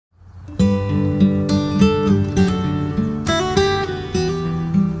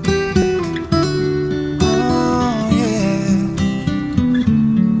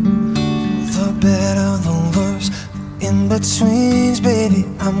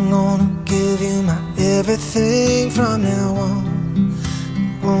I'm gonna give you my everything from now on.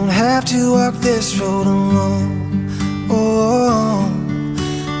 Won't have to walk this road alone. Oh,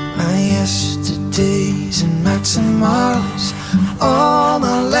 my yesterdays and my tomorrows, all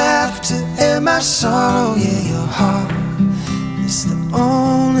my laughter and my sorrow. Yeah, your heart is the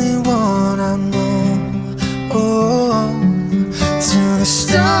only one I know. Oh, till the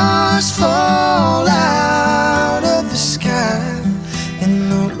stars fall out of the sky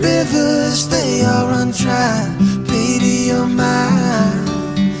and the rivers, they all run dry. Baby, you're mine,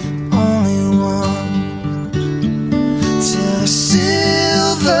 only one. Till the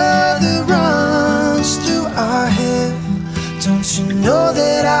silver that runs through our hair, don't you know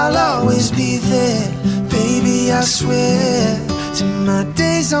that I'll always be there? Baby, I swear, till my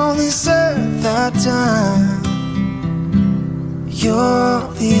days on this earth are done, you're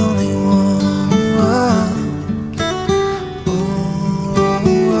the only one.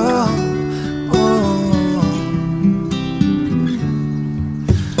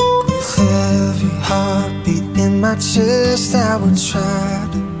 With every heartbeat in my chest, I would try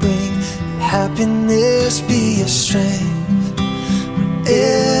to bring happiness, be your strength.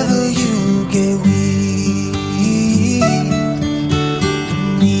 Whenever you get weak,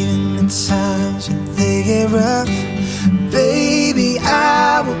 and even the times when they get rough, baby,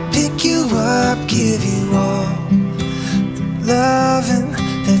 I will pick you up, give you all the loving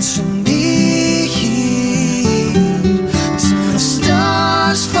that you need. Till the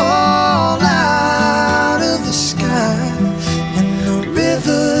stars fall out of the sky and the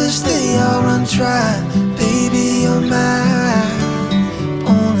rivers, they all run dry. Baby, you're mine,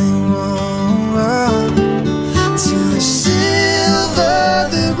 only one. Till the silver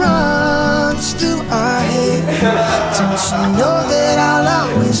that runs through our hair, don't you know that I'll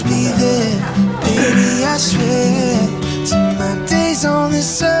always be there? Baby, I swear, till my days on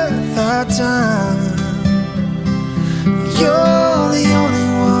this earth are done, you're the only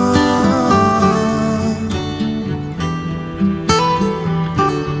one.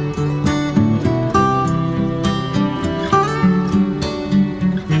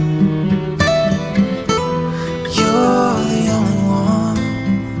 You're the only one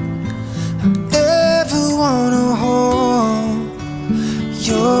I ever wanna hold.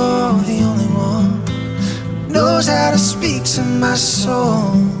 You're the only one knows how to speak to my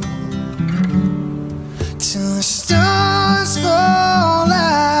soul. Till the stars fall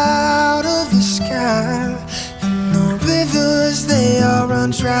out of the sky and the rivers, they all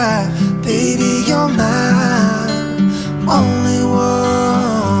run dry. Baby, you're mine, only one.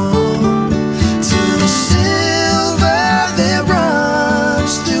 Till the silver that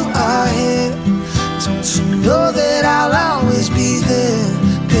runs through our hair, don't you know that I'll always be there?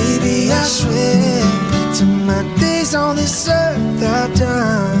 Baby, I swear, till my days on this earth are done,